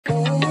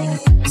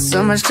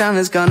So much time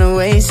is gonna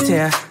waste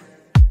here.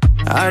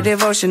 Our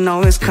devotion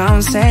always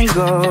comes and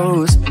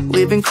goes.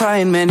 We've been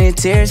crying many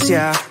tears,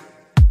 yeah,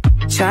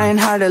 trying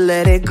hard to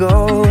let it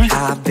go.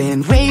 I've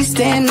been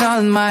wasting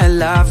all my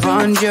love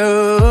on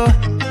you,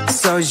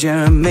 so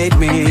you made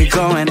me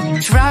go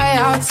and try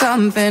out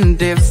something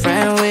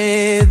different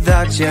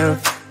without you.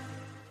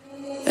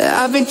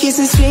 I've been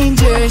kissing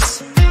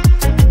strangers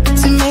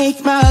to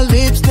make my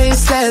lips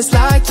taste less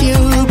like you,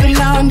 but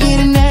now I'm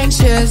getting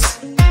anxious.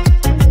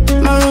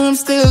 My room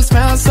still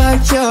smells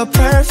like your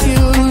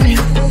perfume.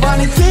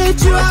 Wanna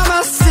get you out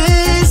my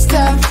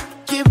system,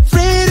 get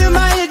rid of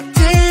my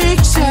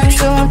addiction.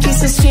 So I'm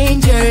kissing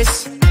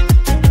strangers,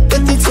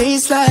 but they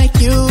taste like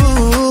you.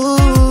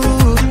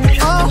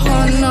 Oh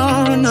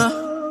no, no.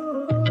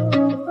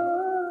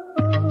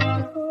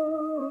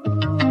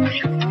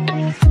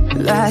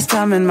 Last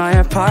time in my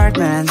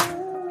apartment,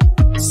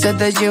 said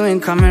that you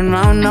ain't coming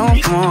round no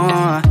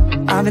more.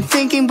 I've been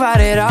thinking about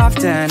it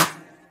often,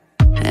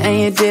 and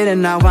you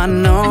didn't, now I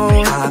know.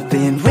 I've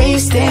been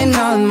wasting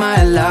all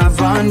my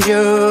love on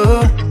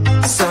you,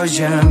 so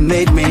you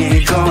made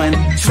me go and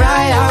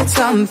try out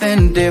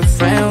something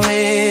different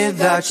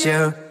without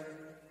you.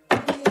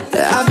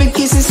 I've been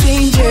kissing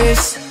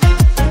strangers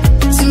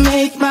to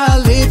make my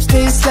lips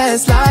taste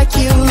less like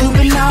you,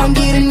 but now I'm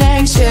getting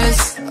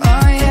anxious.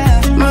 Oh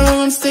yeah, my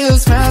room still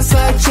smells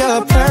like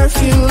your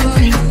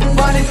perfume.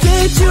 Wanna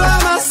get you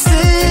out my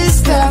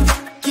system,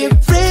 get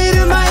rid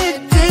of my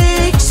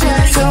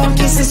addiction. So I'm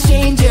kissing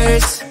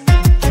strangers,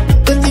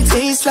 but they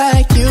taste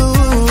like you.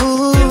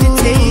 But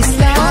they taste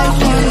like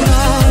you.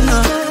 No, no.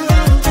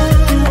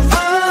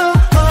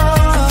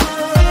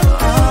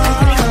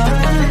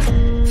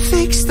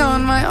 Fixed on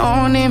my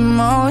own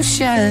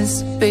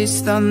emotions,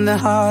 based on the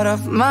heart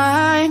of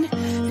mine.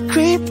 You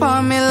creep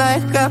on me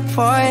like a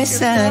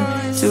poison,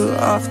 too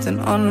often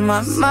on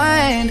my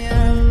mind.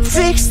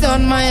 Fixed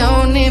on my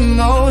own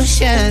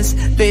emotions,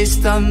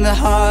 based on the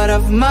heart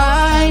of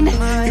mine.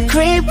 You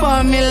creep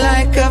on me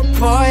like a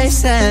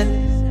poison.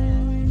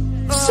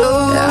 So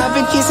I've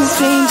been kissing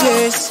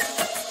strangers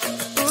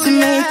to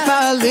make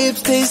my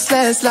lips taste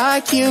less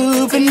like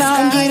you, but now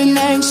I'm getting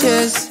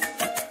anxious.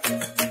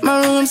 My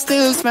room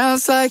still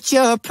smells like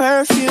your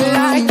perfume.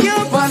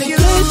 Wanna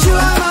get you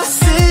out my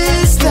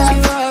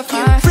system,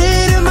 get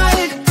rid of my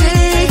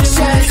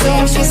addiction. So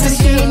I'm kissing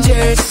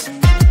strangers,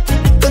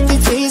 but they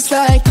taste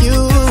like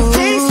you.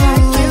 Taste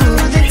like you,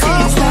 they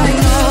taste like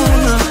you.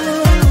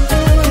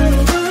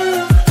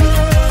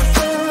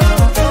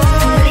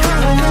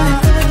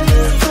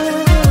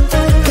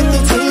 But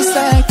they taste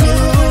like you,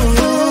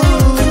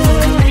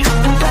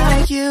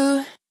 like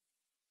you.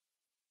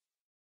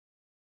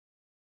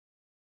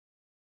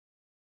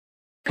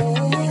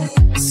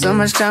 So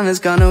much time is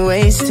gonna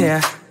waste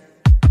here.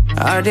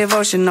 Our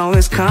devotion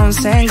always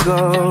comes and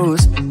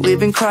goes. We've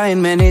been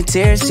crying many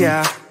tears,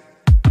 yeah,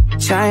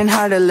 trying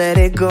hard to let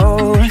it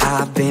go.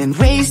 I've been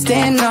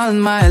wasting all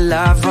my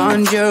love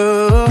on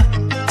you,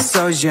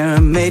 so you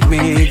made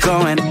me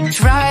go and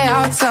try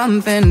out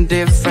something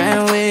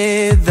different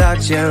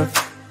without you.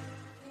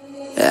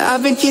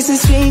 I've been kissing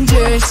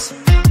strangers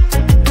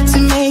to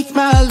make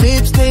my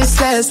lips taste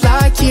less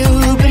like you,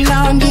 but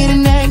now I'm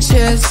getting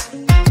anxious.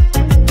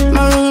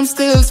 My room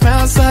still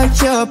smells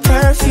like your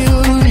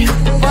perfume.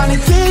 Wanna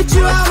get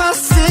you out my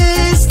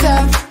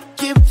system,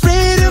 get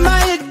rid of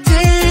my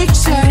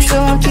addiction. So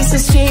I'm kissing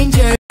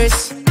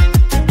strangers,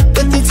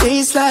 but they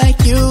taste like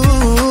you.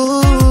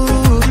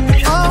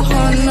 Oh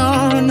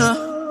no, no.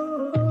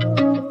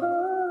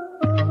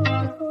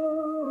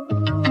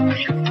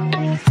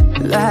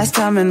 Last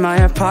time in my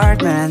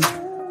apartment,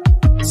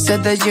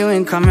 said that you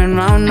ain't coming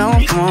round no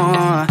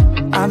more.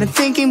 I've been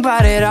thinking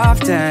about it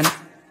often,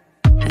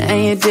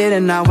 and you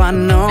didn't, now I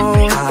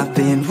know. I've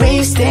been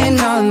wasting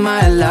all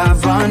my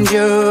love on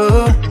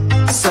you,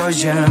 so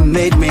you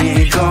made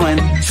me go and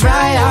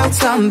try out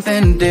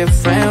something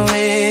different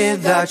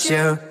without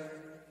you.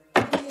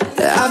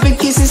 I've been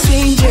kissing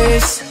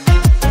strangers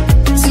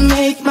to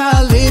make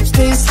my lips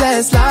taste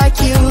less like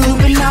you,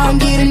 but now I'm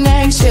getting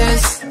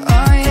anxious.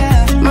 Oh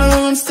yeah, my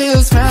room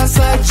still smells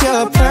like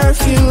your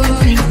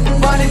perfume.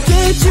 Wanna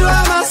get you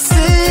out my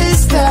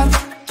system,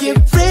 get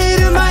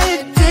rid of my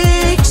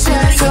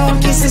addiction. So I'm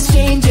kissing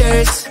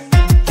strangers,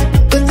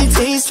 but they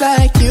taste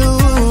like you.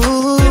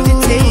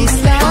 But they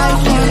taste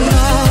like you.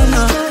 No,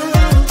 no.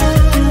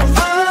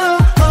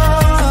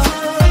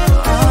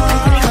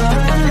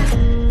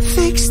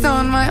 Fixed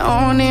on my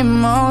own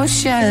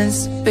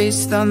emotions,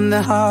 based on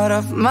the heart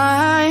of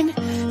mine.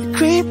 You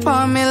creep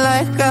on me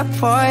like a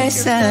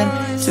poison,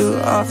 too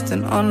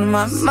often on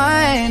my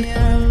mind.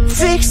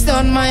 Fixed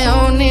on my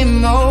own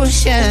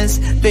emotions,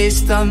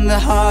 based on the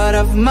heart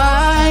of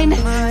mine.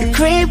 You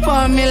creep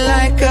on me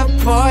like a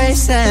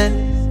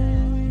poison.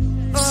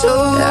 So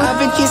I've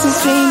been kissing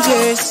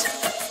strangers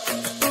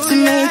to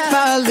make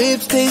my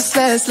lips taste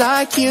less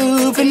like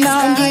you, but now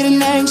I'm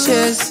getting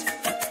anxious.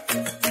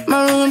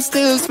 My room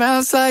still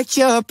smells like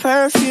your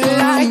perfume.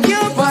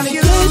 Wanna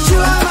get you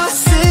out my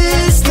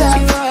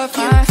system,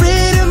 get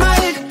rid of my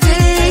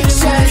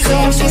addiction. So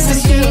I'm kissing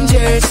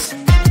strangers,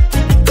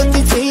 but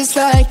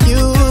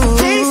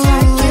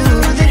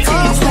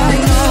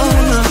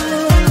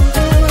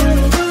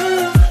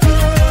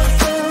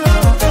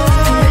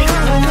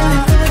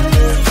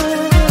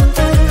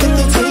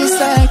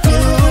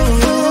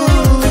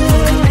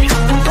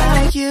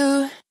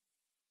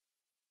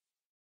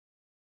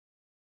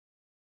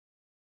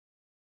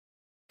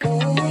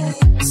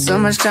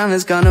much time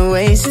is gonna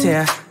waste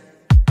here.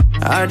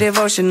 Our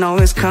devotion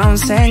always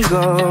comes and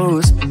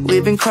goes.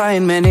 We've been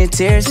crying many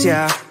tears,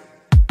 yeah,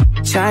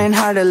 trying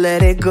hard to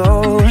let it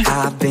go.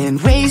 I've been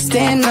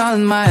wasting all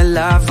my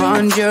love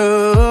on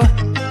you,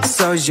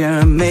 so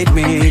you made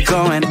me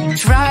go and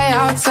try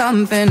out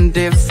something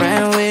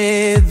different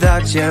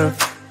without you.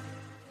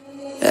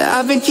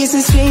 I've been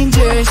kissing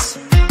strangers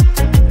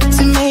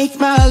to make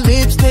my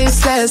lips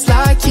taste less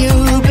like you,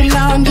 but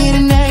now I'm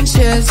getting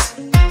anxious.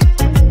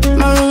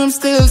 My room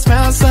still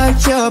smells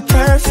like your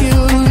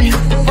perfume.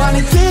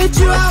 Wanna get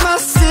you out my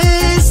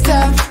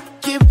system,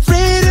 get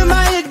rid of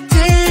my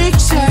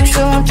addiction.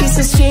 So I'm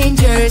kissing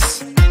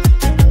strangers,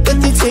 but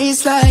they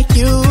taste like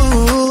you.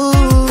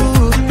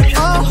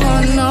 Oh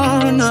no,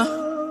 no.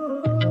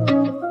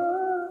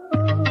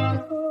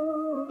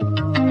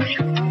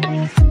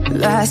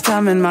 Last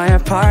time in my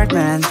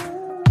apartment,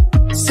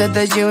 said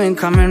that you ain't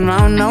coming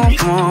round no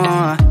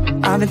more.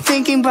 I've been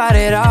thinking about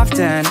it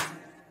often,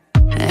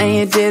 and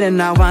you didn't,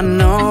 now I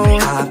know.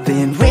 I've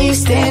been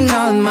wasting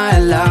all my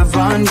love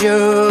on you,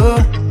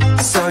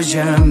 so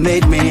you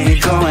made me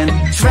go and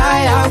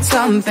try out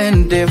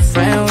something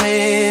different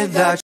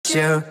without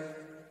you.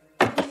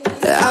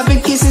 I've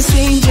been kissing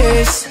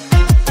strangers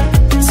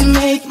to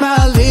make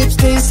my lips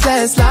taste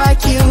less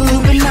like you,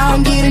 but now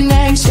I'm getting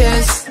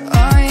anxious.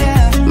 Oh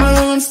yeah, my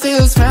room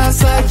still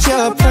smells like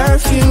your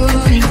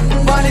perfume.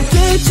 Wanna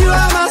get you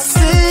out my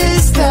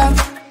system,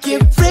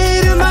 get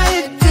rid of my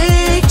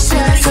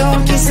addiction. So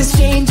I'm kissing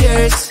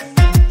strangers,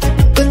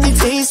 but they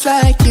taste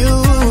like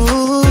you.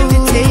 But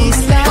they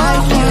taste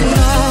like you.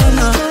 No,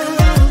 no.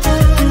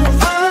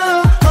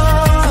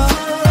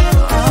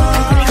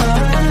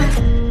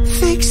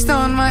 Fixed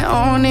on my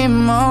own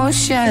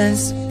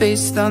emotions,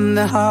 based on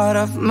the heart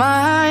of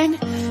mine.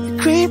 You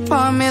creep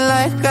on me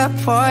like a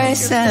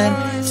poison,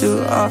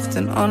 too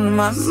often on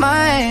my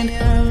mind.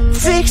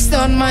 Fixed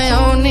on my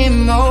own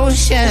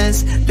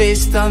emotions,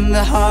 based on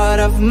the heart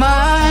of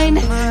mine.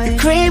 You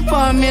creep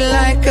on me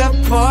like a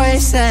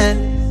poison.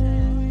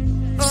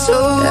 So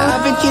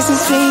I've been kissing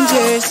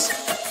strangers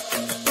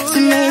to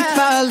make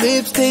my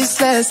lips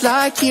taste less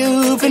like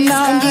you, but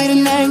now I'm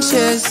getting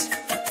anxious.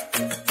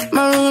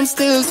 My room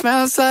still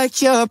smells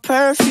like your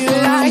perfume.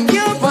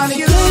 Wanna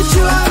get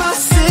you out my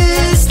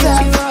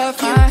system,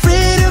 get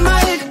rid of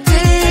my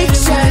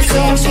addiction. So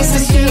I'm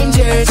kissing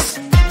strangers,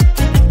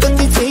 but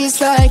they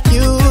taste like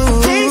you.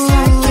 They taste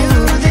like you.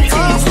 They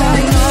taste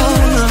like you.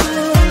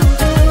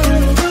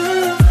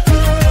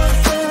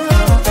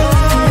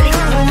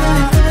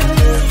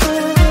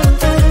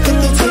 But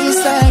they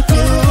taste like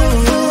you.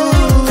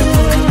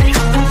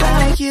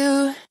 Like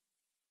you.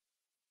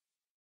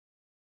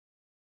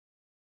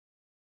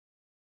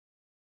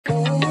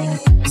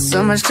 So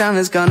much time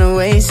is gonna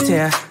waste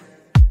here.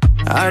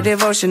 Our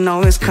devotion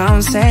always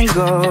comes and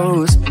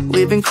goes.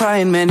 We've been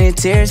crying many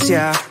tears,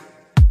 yeah,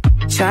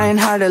 trying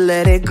hard to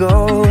let it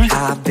go.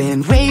 I've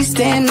been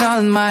wasting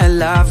all my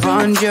love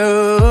on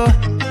you,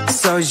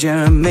 so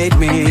you made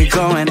me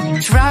go and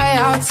try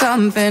out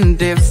something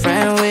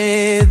different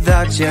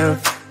without you.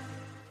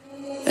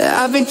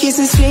 I've been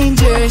kissing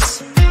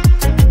strangers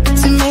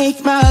to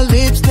make my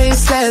lips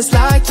taste less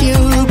like you,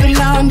 but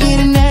now I'm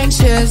getting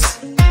anxious.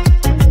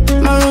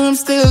 My room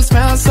still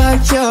smells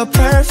like your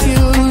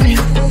perfume.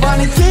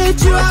 Wanna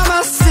get you out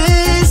my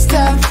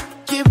system,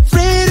 get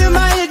rid of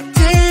my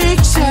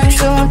addiction.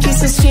 So I'm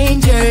kissing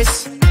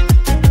strangers,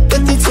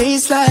 but they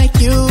taste like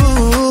you.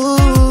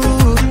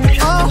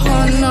 Oh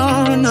no,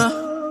 no.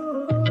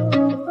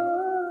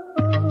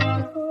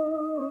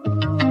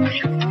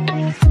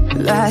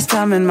 Last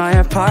time in my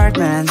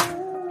apartment,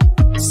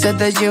 said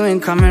that you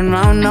ain't coming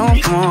round no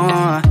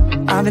more.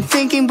 I've been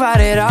thinking about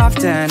it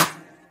often,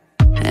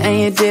 and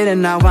you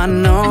didn't, now I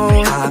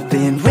know. I've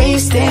been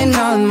wasting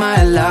all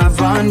my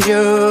love on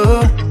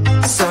you,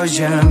 so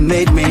you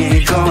made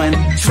me go and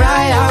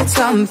try out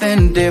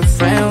something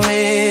different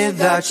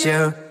without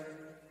you.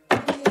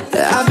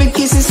 I've been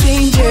kissing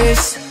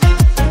strangers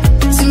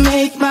to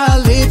make my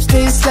lips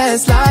taste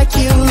less like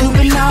you,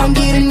 but now I'm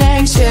getting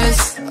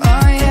anxious.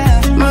 Oh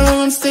yeah, my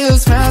room still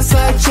smells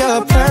like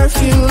your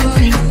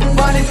perfume.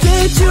 Wanna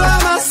get you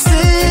out my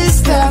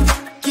system,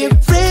 get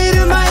rid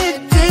of my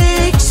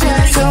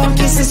addiction. So I'm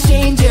kissing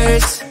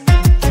strangers,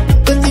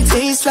 but they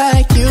taste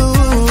like you.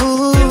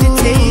 But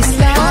they taste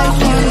like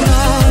you.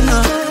 No, no.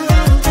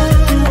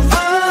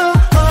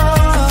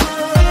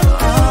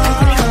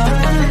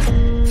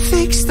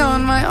 Fixed on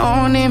my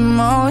own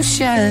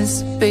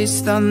emotions,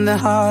 based on the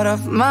heart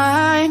of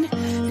mine.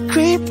 You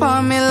creep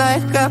on me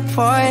like a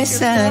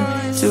poison,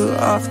 too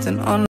often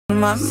on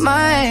my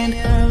mind.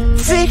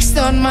 Fixed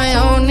on my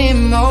own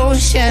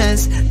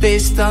emotions,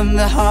 based on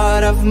the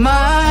heart of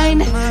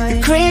mine.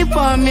 You creep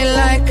on me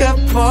like a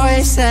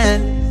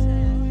poison.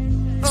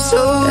 So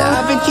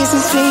I've been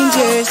kissing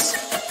strangers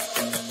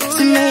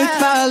to make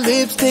my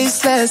lips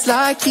taste less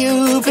like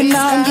you, but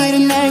now I'm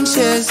getting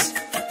anxious.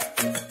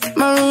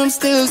 My room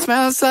still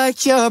smells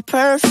like your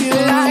perfume.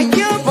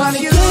 Wanna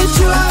get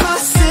you out my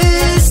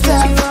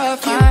system,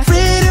 get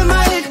rid of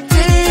my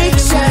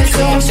addiction.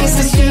 So I'm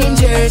kissing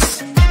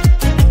strangers,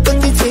 but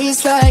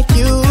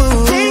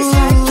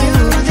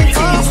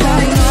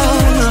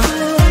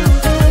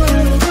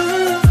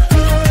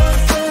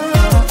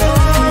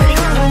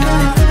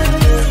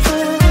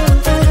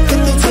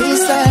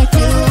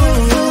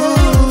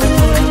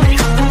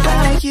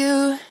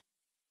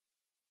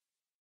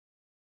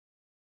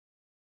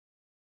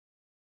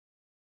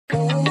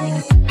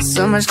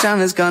much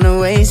time is gonna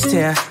waste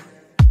here.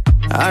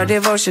 Our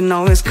devotion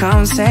always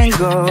comes and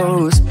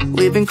goes.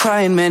 We've been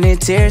crying many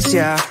tears,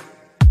 yeah,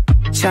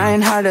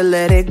 trying hard to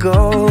let it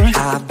go.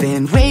 I've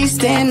been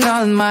wasting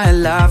all my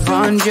love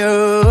on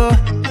you,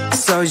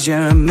 so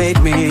you made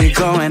me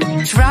go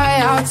and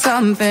try out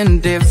something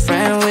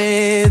different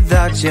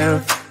without you.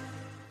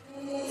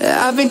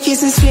 I've been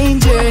kissing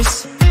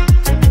strangers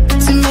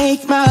to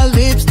make my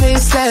lips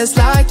taste less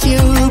like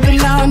you, but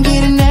now I'm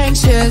getting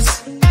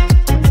anxious.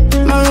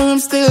 My room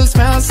still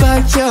smells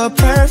like your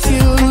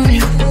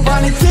perfume.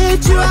 Wanna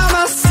get you out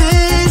my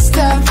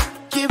system,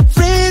 get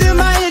rid of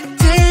my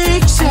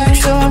addiction.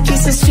 So I'm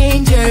kissing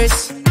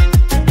strangers,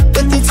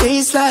 but they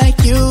taste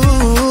like you.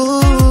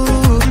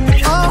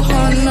 Oh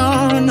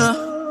no, no.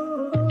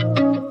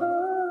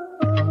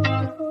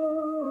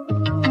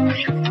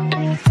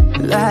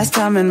 Last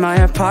time in my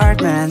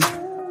apartment,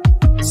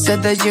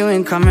 said that you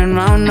ain't coming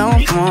round no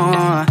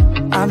more.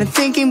 I've been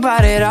thinking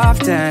about it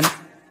often,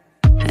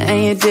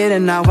 and you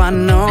didn't, now I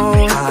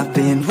know. I've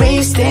been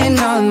wasting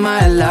all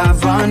my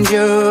love on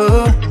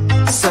you,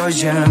 so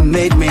you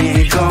made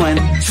me go and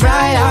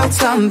try out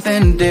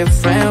something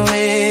different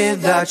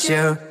without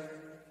you.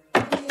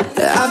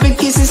 I've been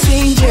kissing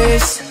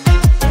strangers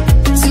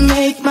to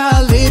make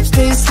my lips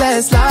taste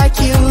less like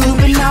you,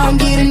 but now I'm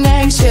getting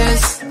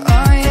anxious.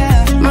 Oh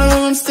yeah. My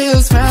room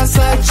still smells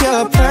like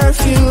your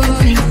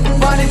perfume.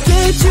 Wanna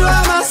get you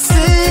out my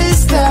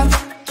system,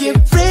 get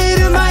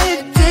rid of my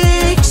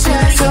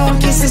addiction. So I'm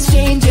kissing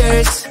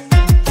strangers,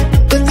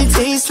 but they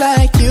taste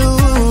like you.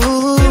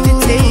 But they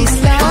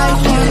taste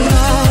like you.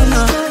 No,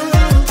 no.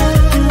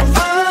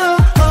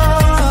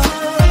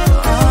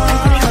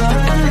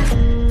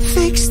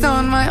 Fixed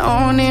on my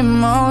own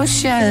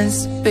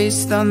emotions,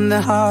 based on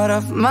the heart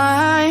of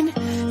mine.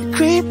 You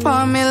creep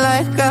on me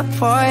like a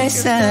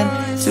poison,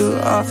 too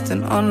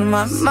often on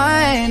my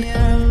mind.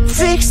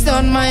 Fixed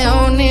on my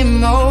own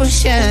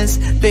emotions,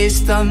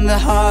 based on the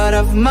heart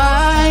of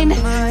mine.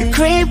 You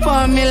creep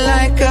on me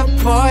like a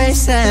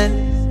poison.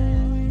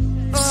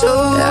 So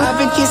I've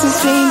been kissing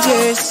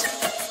strangers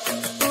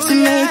to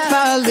make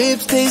my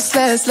lips taste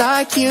less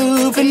like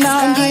you, but now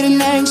I'm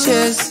getting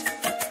anxious.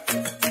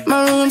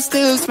 My room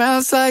still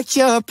smells like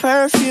your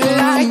perfume.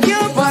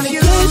 Wanna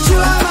get you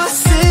out my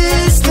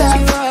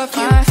system,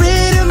 get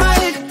rid of my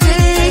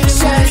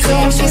addiction. So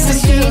I'm kissing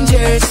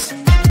strangers,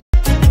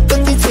 but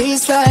they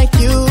taste like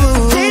you.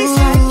 Taste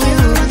like you,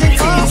 they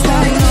taste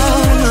like you.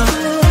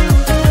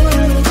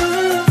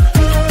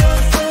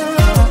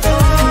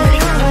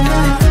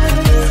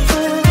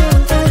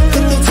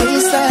 But they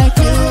taste like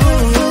you,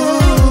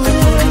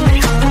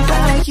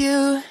 like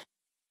you.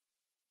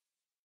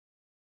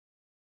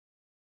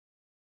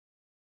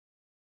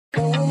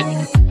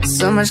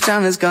 So much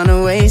time is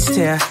gonna waste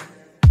here.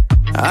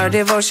 Our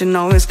devotion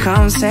always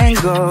comes and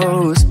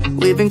goes.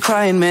 We've been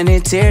crying many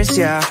tears,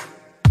 yeah,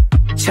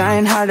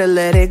 trying hard to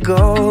let it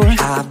go.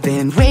 I've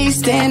been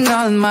wasting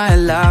all my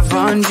love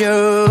on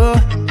you,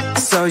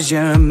 so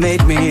you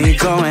made me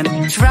go and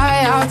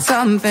try out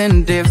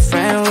something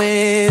different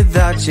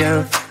without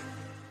you.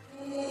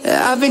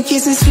 I've been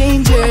kissing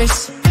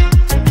strangers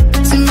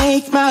to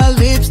make my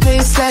lips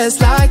taste less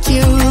like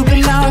you, but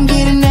now I'm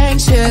getting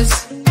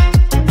anxious.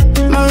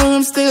 My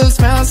room still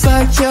smells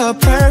like your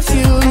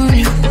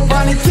perfume.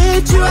 Wanna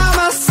get you out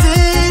my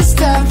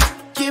system,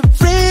 get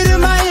rid of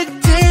my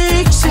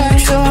addiction.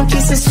 So I'm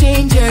kissing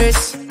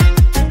strangers,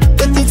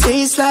 but they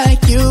taste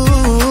like you.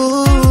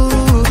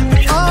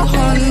 Oh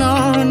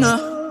no, no.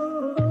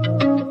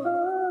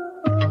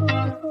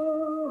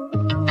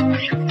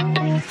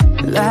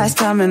 Last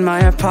time in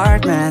my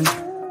apartment,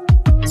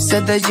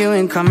 said that you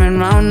ain't coming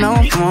round no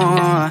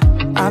more.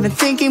 I've been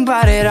thinking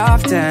about it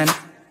often,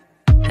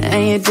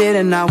 and you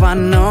didn't, now I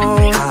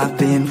know. I've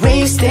been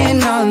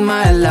wasting all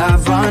my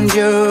love on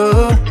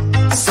you,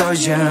 so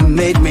you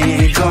made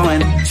me go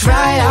and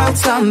try out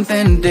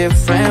something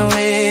different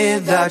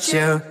without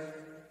you.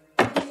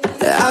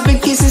 I've been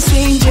kissing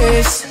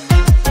strangers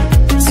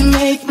to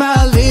make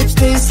my lips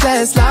taste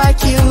less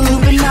like you,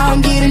 but now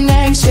I'm getting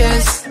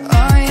anxious.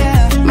 Oh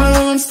yeah. My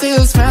room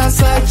still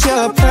smells like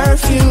your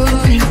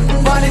perfume.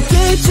 Wanna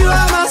get you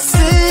out my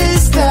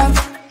system,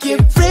 get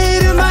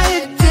rid of my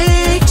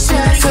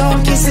addiction. So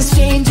I'm kissing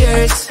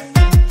strangers,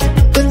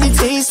 but they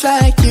taste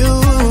like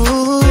you.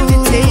 But they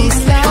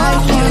taste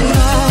like you.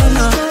 No,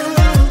 no.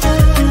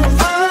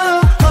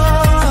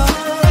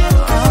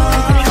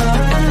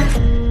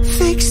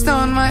 Fixed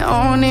on my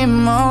own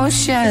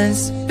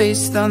emotions,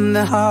 based on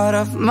the heart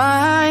of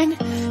mine.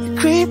 You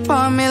creep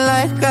on me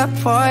like a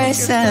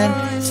poison,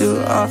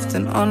 too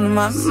often on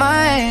my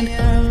mind.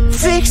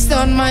 Fixed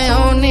on my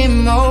own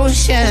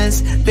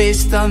emotions,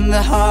 based on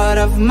the heart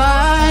of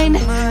mine.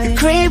 You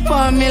creep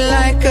on me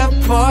like a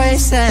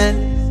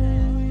poison.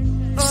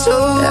 So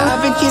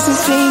I've been kissing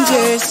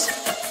strangers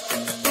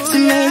to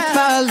make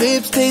my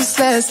lips taste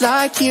less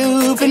like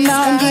you, but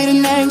now I'm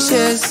getting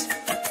anxious.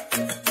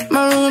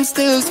 My room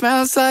still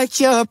smells like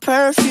your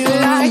perfume.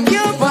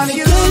 Wanna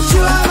get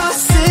you out my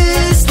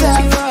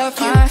system,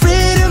 get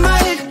rid of my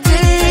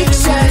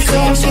addiction. So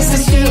I'm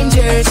kissing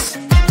strangers,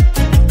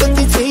 but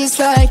they taste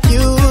like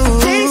you.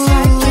 Taste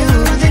like you,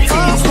 the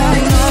taste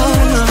like you.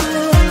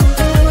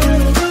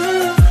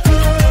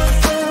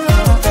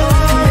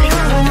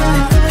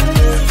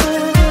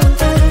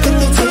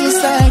 The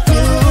taste like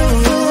you,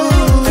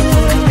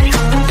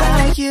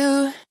 like you.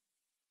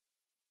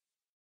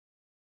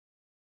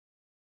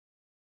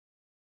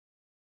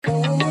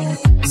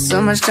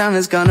 So much time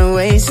is gonna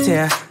waste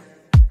here.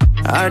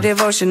 Our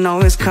devotion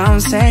always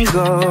comes and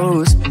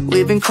goes.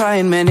 We've been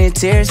crying many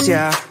tears,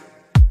 yeah,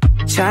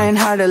 trying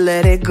hard to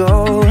let it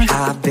go.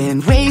 I've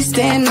been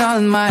wasting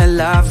all my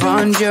love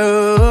on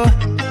you,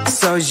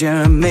 so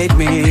you made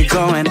me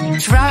go and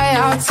try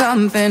out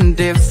something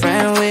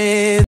different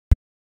with.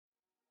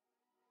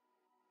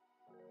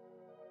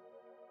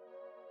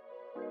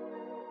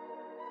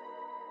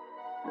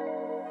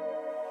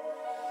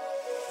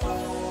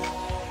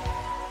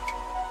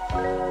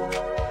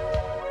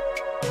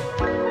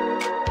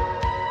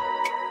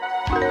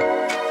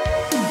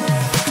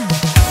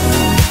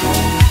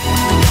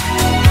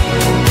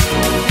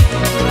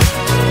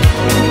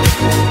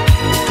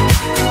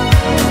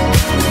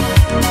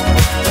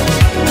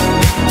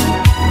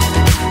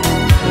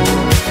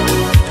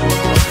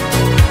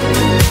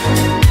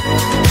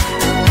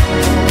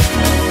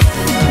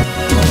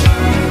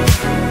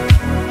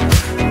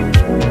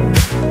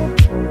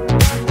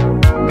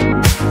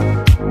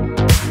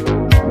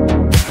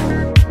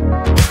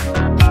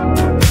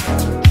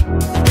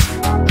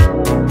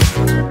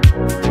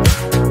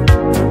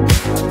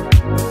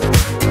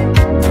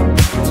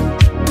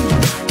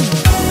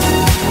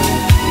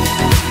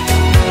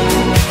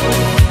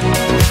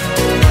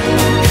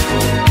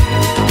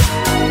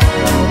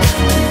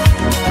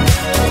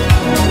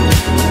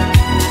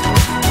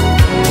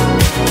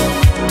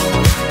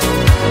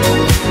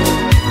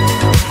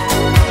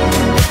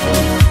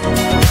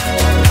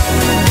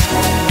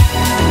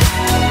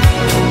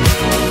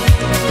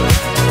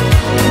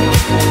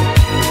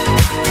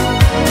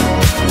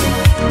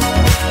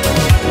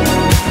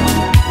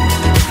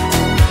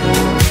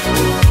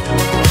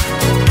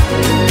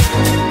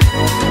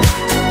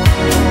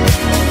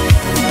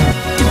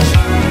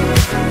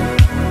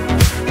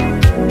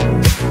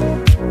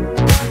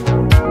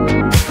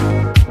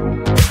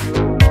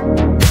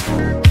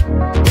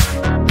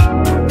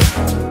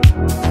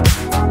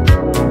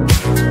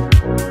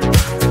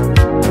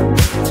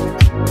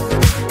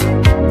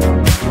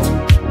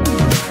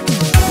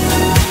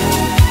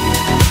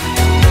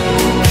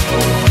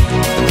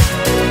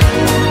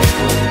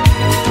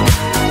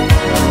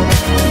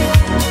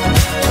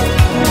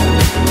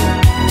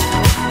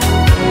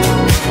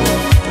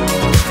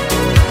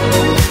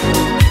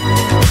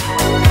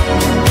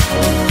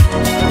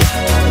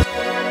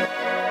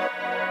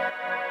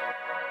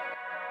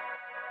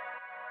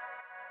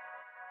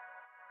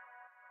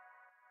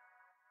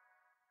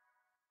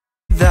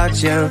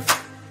 Without you,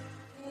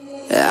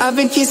 I've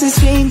been kissing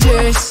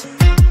strangers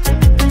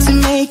to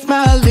make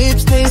my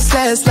lips taste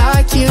less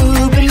like you,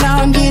 but now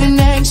I'm getting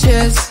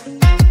anxious.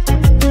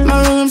 My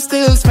room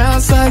still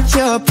smells like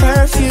your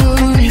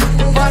perfume.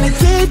 Wanna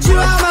get you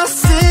out my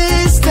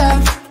system,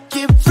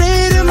 get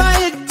rid of my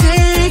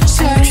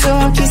addiction. So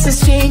I'm kissing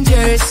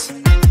strangers,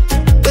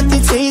 but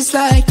they taste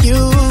like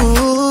you.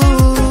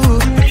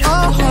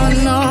 Oh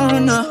no,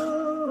 no.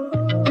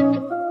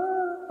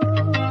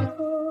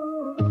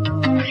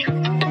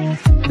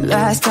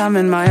 Last time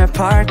in my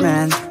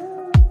apartment,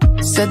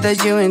 said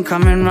that you ain't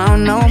coming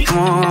round no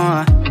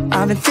more.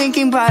 I've been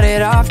thinking about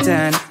it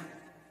often,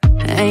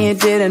 and you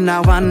didn't,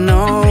 now I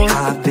know.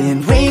 I've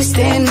been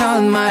wasting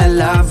all my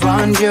love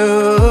on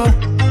you,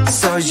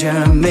 so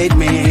you made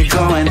me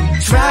go and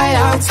try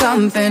out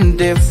something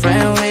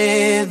different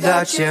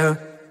without you.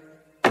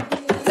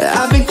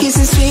 I've been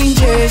kissing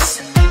strangers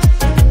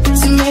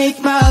to make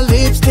my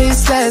lips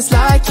taste less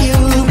like you,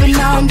 but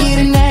now I'm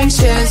getting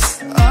anxious.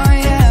 Oh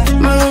yeah,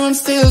 my room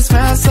still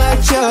smells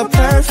like your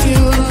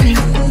perfume.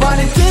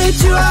 Wanna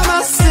get you out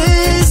my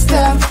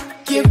system,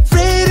 get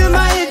rid of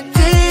my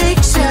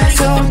addiction.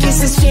 So I'm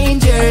kissing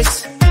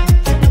strangers,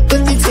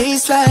 but they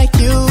taste like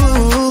you.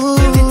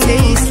 But they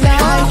taste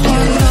like you.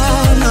 No,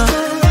 no.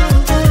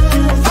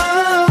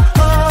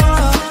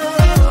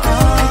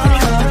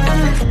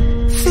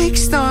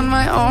 Fixed on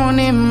my own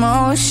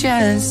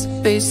emotions,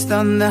 based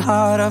on the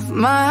heart of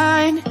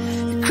mine.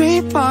 You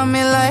creep on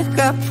me like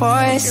a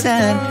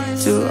poison,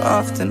 too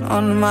often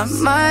on my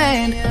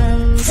mind.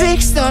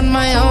 Fixed on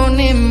my own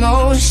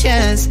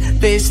emotions,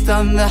 based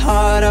on the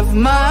heart of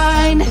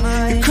mine.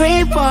 You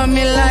creep on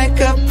me like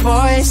a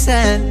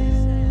poison.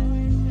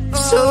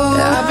 So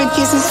I've been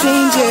kissing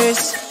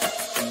strangers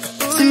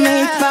to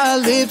make my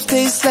lips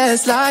taste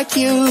less like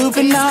you,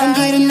 but now I'm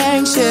getting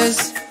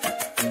anxious.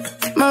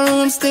 My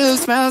room still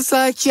smells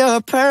like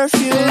your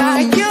perfume.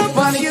 Like your perfume.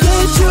 Wanna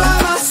get you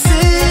out my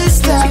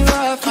system,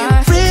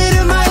 get rid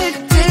of my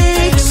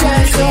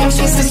addiction. So I'm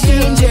kissing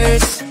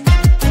strangers,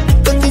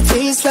 but they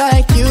taste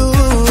like you.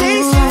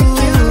 Taste like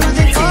you,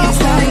 they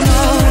taste like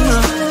you.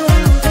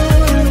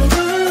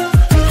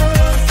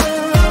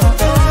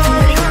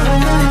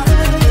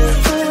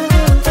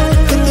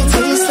 But they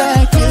taste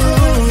like you,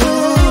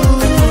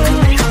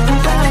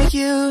 like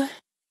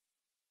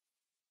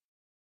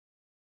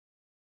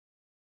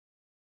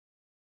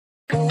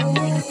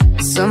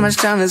So much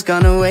time is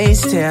gonna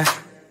waste here.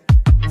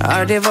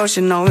 Our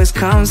devotion always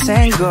comes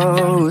and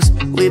goes.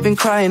 We've been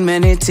crying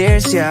many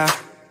tears, yeah,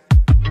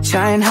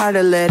 trying hard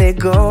to let it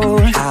go.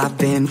 I've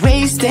been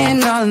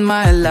wasting all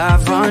my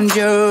love on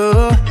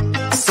you,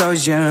 so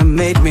you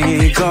made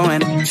me go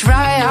and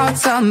try out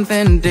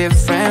something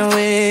different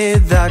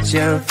without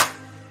you.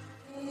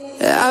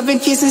 I've been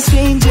kissing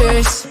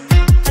strangers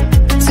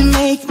to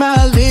make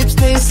my lips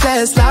taste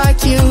less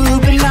like you,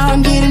 but now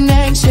I'm getting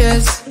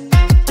anxious.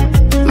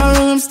 My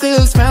room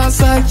still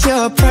smells like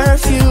your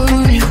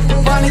perfume.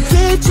 Wanna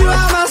get you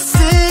out my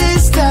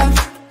system,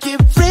 get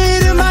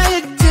rid of my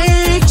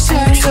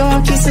addiction. So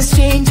I'm kissing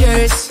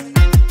strangers,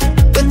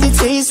 but they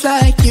taste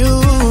like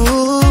you.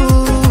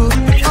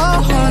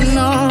 Oh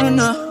no,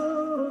 no.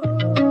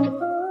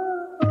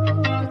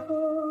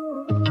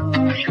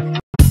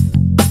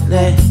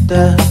 Let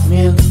the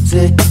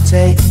music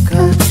take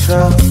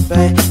control,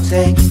 babe.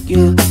 Take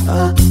you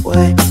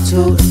away to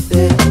a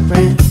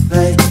different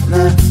place.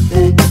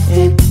 Nothing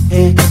in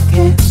here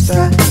can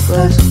stop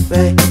us,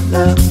 babe.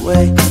 The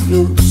way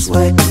you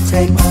sway,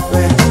 take my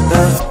breath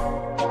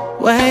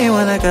up. Where you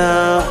wanna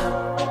go?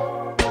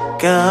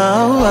 Go,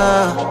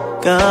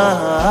 go,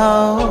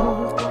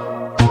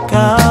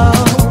 go.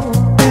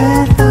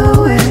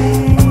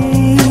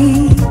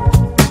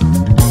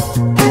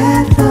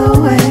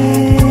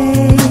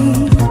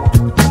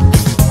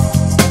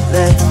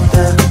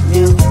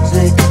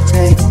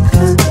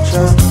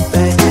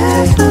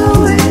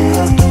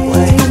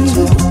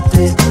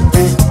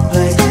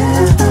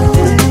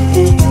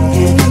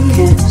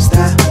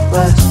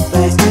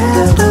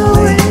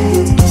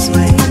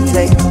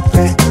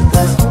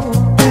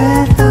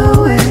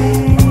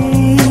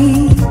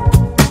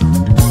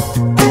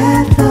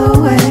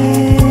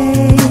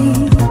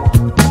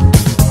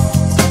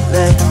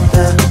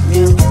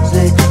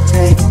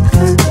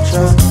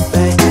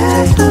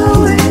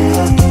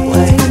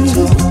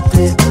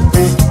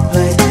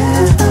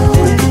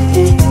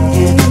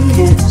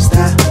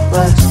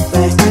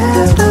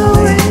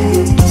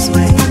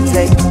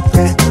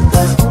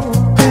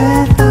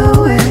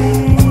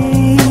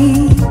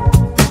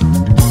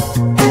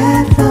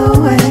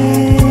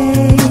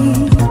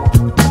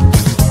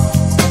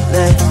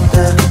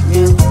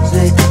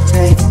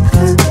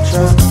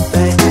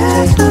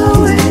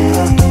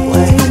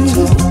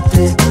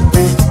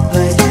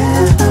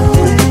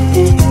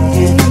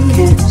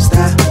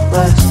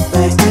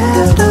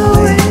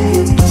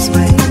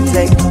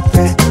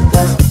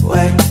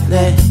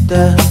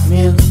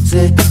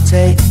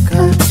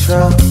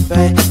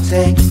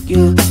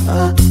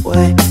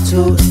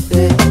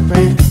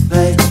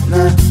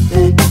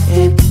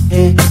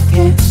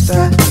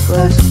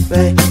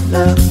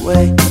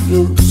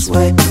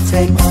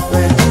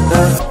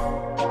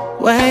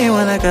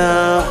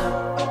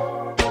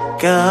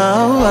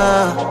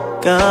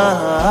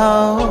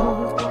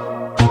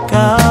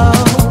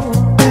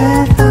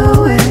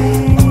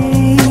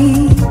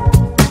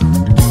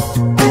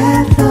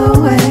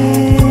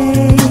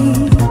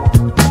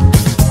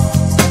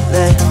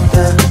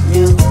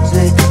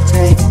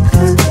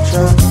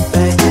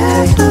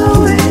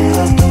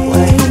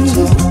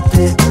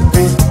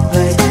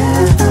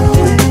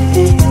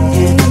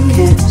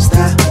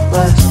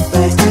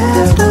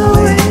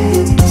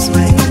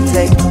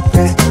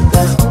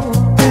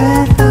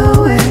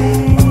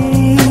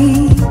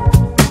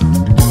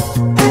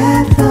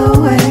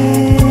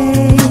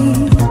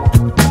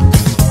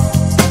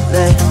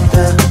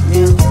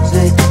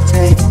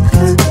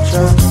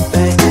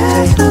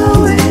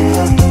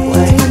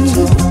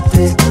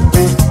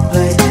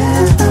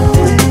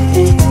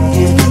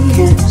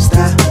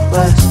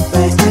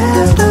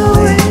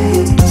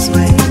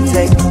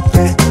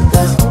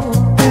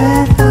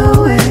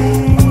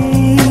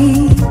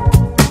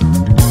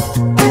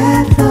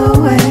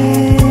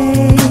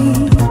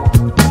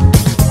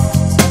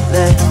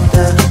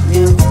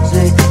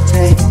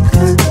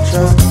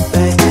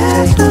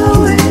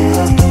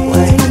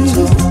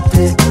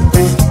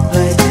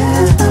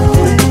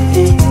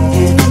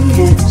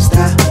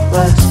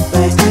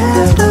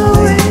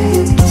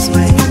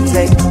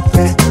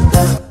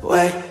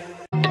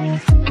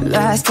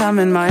 Last time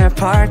in my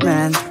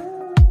apartment,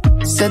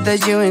 said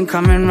that you ain't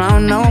coming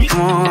round no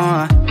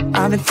more.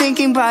 I've been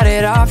thinking about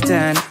it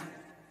often,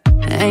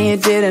 and you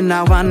didn't,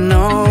 now I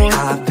know.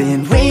 I've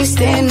been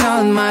wasting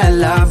all my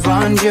love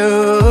on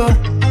you,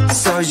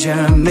 so you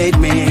made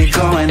me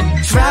go and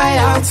try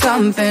out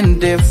something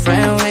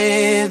different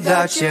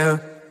without you.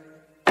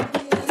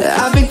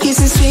 I've been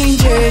kissing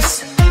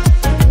strangers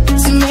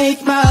to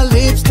make my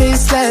lips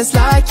taste less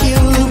like you,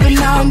 but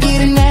now I'm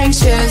getting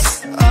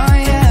anxious. Oh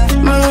yeah.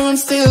 My room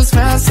still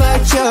smells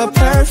like your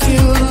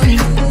perfume.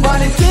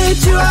 Wanna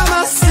get you out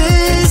my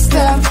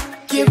system,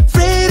 get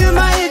rid of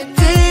my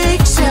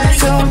addiction.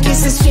 So I'm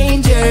kissing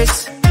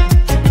strangers,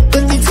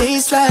 but they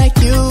taste like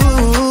you.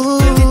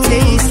 But they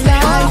taste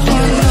like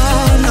you. No,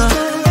 no.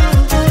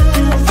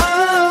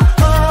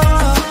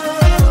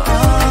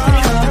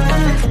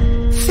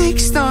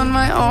 Fixed on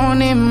my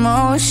own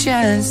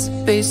emotions,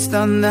 based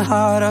on the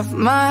heart of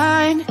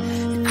mine.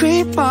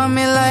 creep on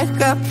me like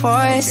a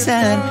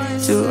poison,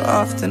 too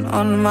often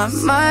on my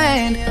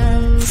mind.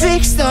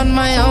 Fixed on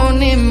my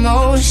own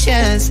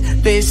emotions,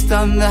 based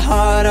on the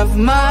heart of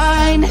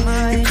mine.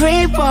 You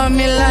creep on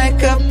me like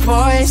a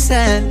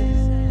poison.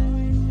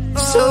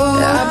 So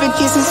I've been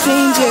kissing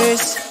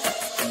strangers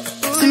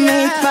to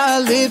make my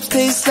lips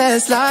taste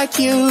less like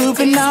you,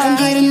 but now I'm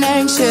getting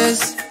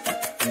anxious.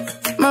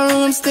 My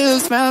room still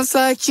smells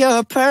like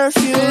your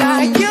perfume.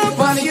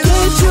 Wanna get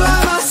you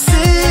out my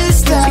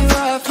system,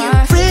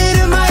 get rid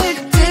of my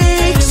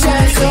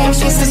addiction. So I'm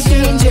kissing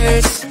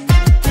strangers,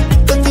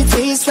 but they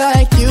taste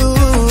like you.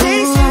 They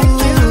taste like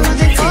you.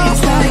 They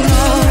taste like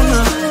you.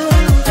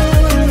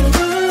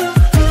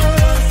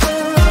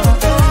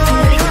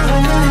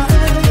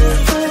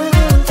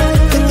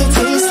 But they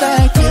taste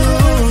like you.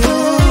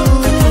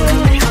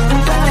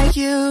 Like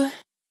you.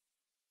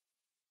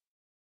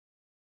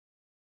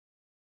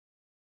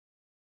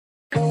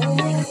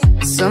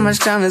 So much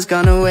time is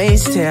gonna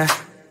waste here.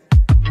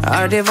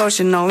 Our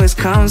devotion always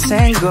comes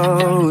and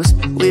goes.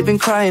 We've been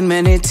crying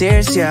many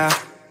tears, yeah,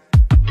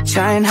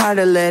 trying hard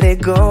to let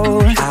it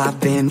go. I've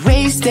been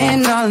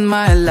wasting all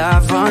my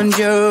love on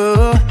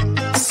you,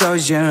 so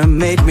you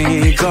made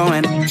me go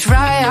and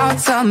try out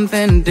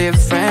something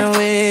different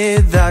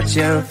without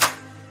you.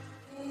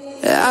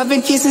 I've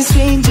been kissing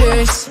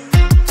strangers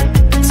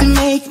to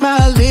make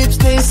my lips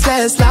taste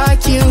less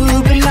like you,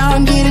 but now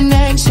I'm getting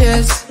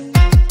anxious.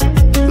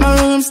 My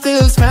room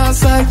still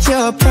smells like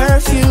your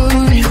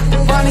perfume.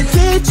 Wanna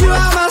get you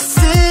out my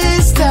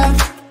system,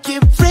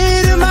 get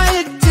rid of my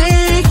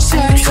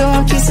addiction. So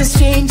I'm kissing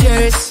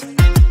strangers,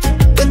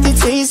 but they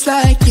taste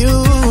like you.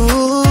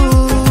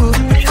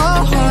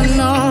 Oh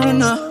no,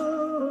 no.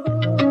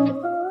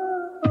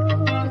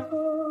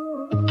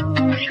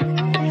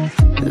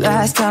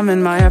 Last time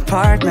in my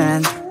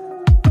apartment,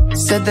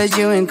 said that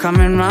you ain't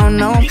coming round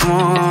no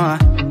more.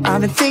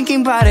 I've been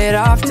thinking about it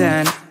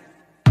often,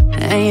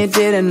 and you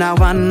didn't, now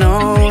I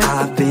know.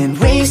 I've been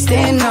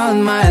wasting all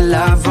my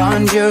love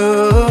on you,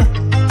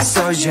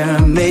 so you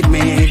made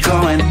me go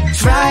and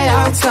try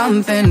out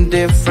something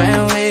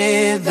different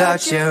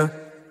without you.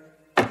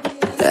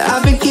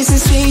 I've been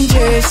kissing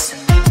strangers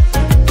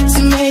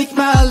to make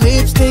my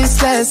lips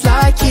taste less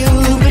like you,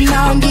 but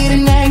now I'm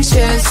getting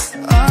anxious.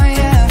 Oh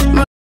yeah.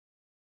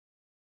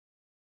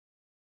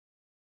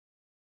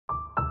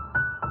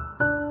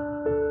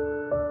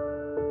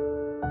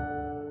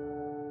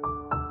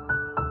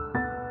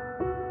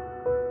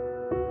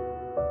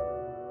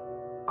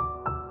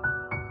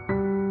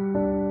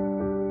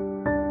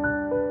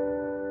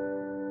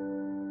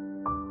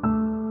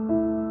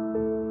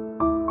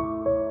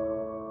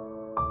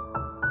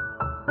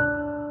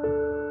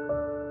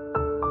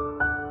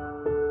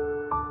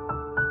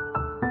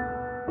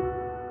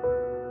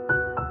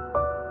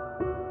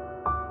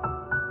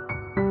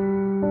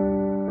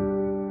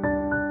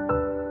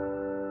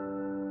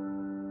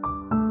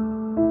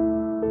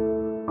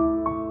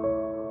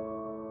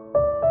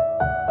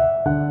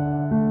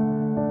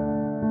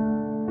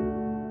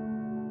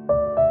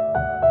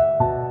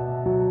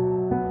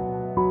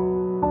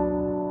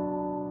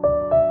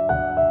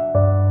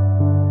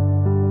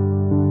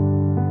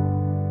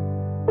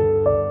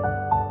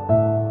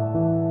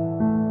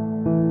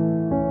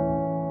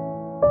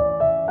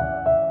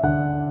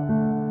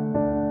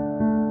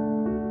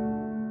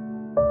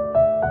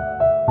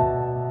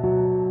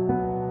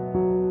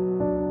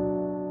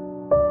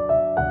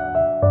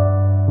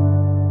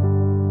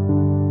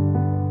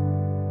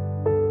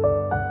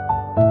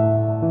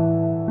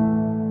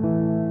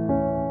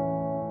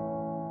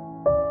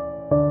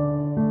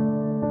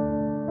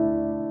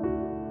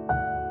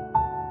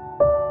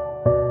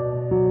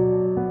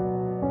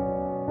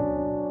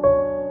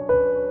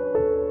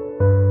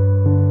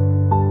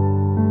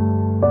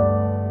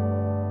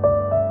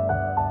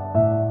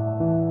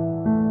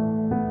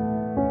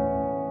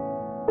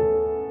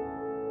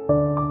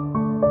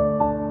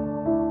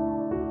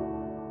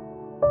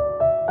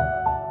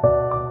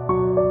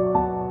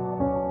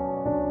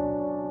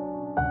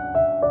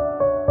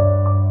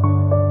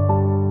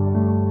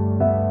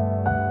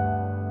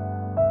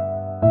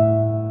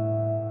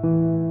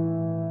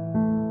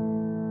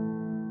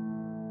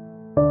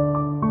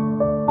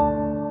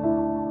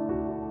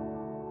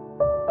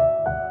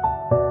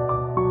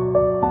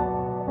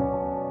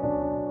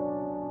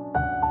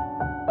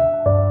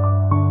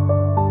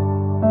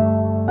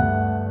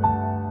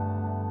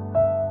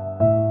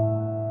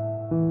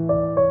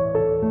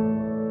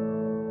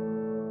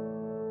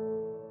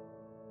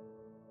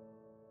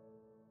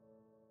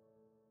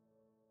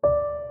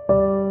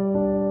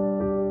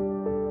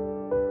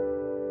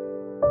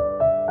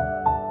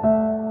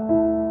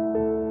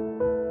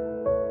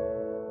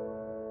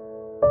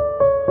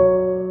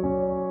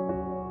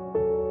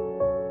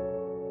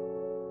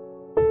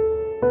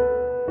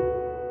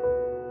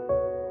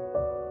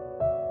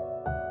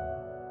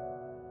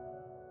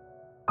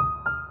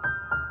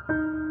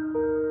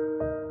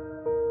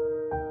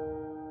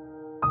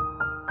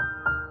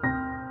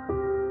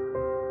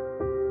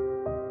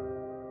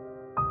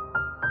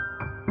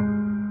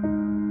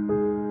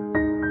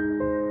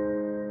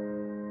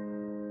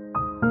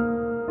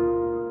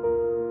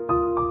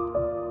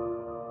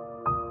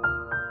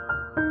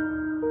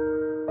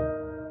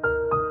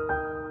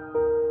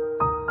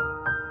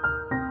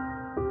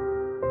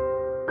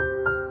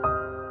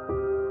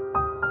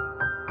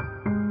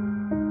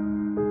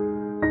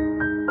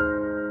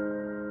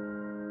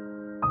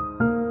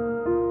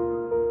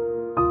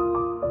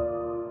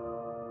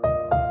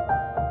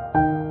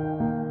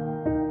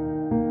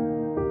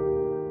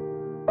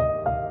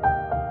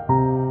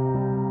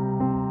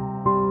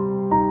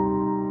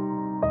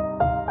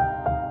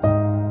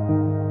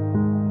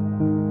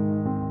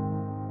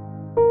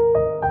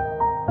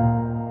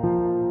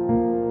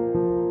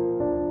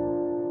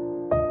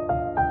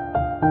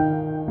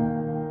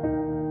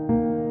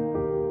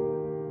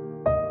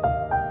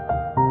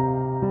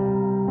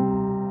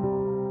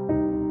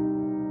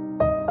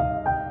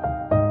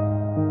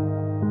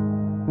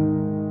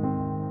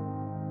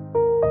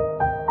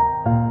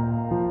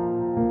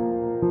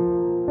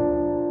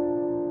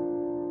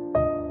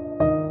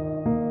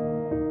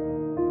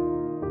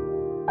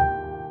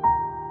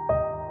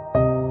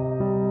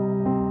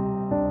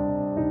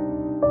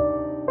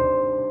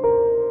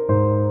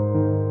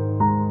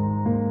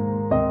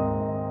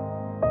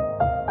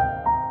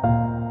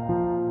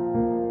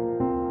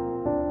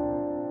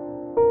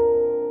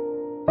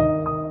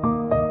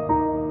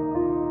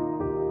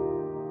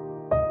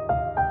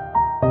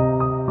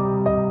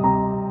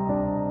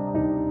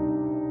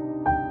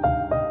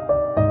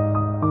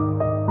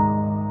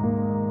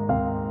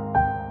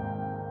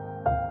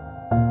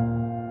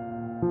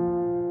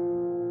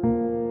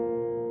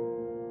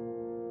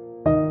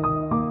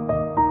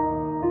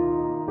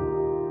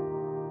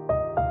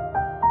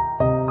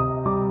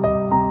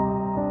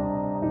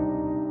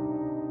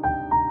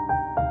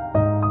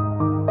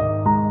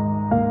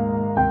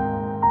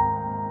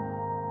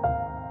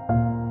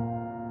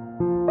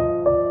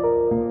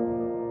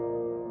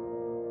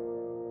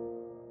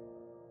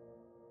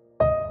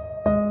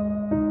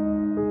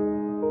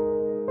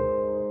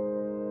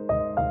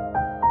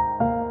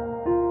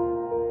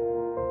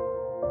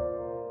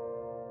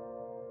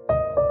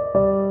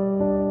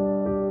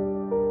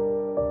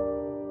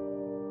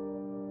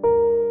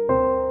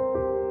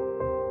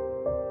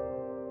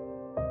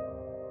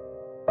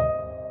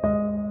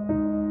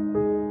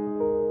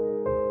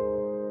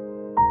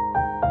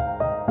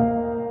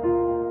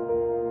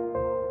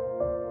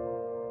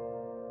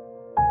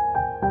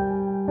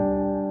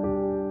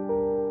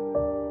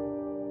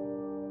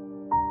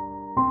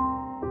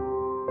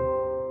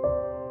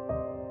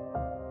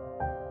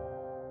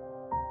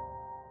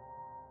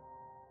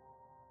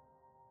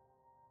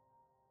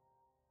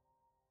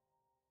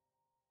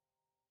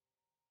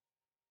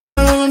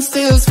 room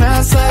still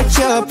smells like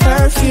your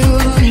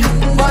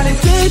perfume. Wanna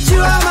get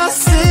you out my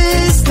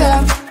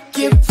system,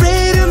 get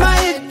rid of my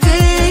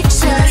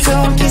addiction.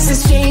 Don't kiss the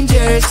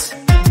strangers,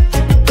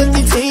 but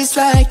they taste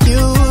like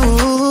you.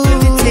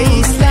 They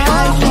taste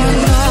like you.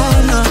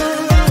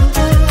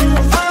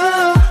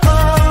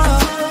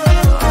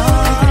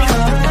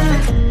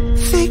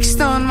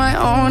 Fixed on my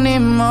own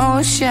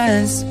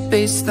emotions,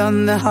 based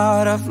on the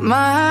heart of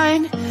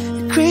mine.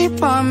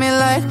 Creep on me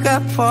like a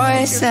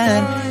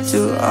poison,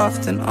 too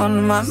often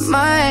on my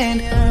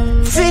mind.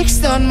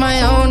 Fixed on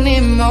my own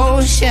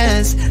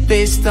emotions,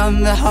 based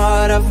on the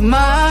heart of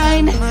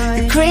mine.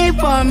 You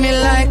creep on me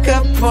like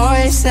a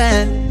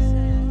poison.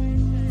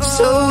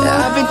 So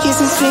I've been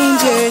kissing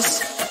strangers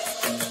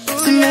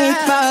to make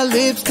my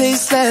lips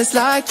taste less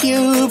like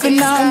you, but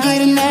now I'm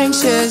getting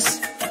anxious.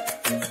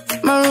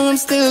 My room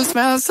still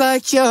smells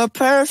like your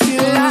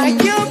perfume.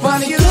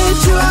 Wanna get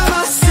you out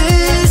my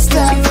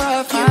system,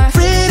 get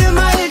rid of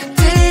my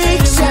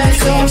addiction.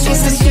 Don't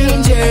kiss the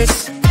strangers,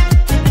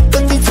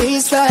 but they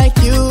taste like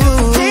you.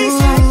 They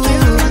taste like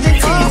you. They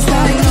taste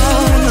like you.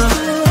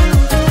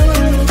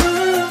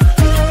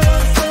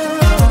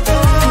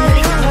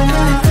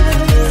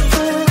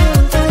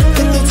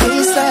 But they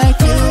taste like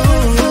you.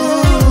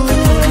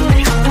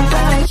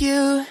 Like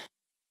you.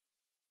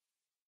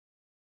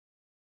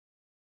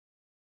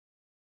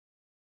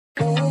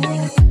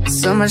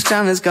 So much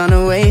time is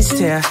gonna waste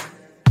here.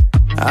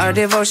 Our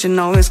devotion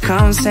always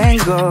comes and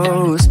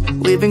goes.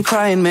 We've been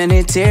crying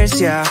many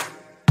tears, yeah,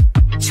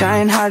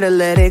 trying hard to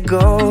let it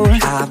go.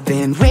 I've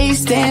been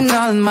wasting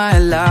all my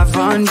love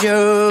on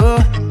you,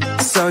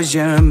 so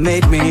you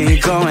made me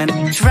go and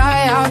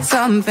try out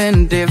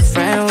something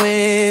different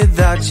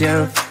without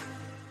you.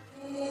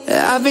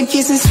 I've been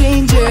kissing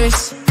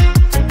strangers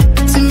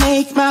to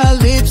make my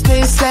lips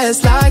taste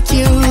less like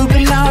you,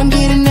 but now I'm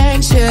getting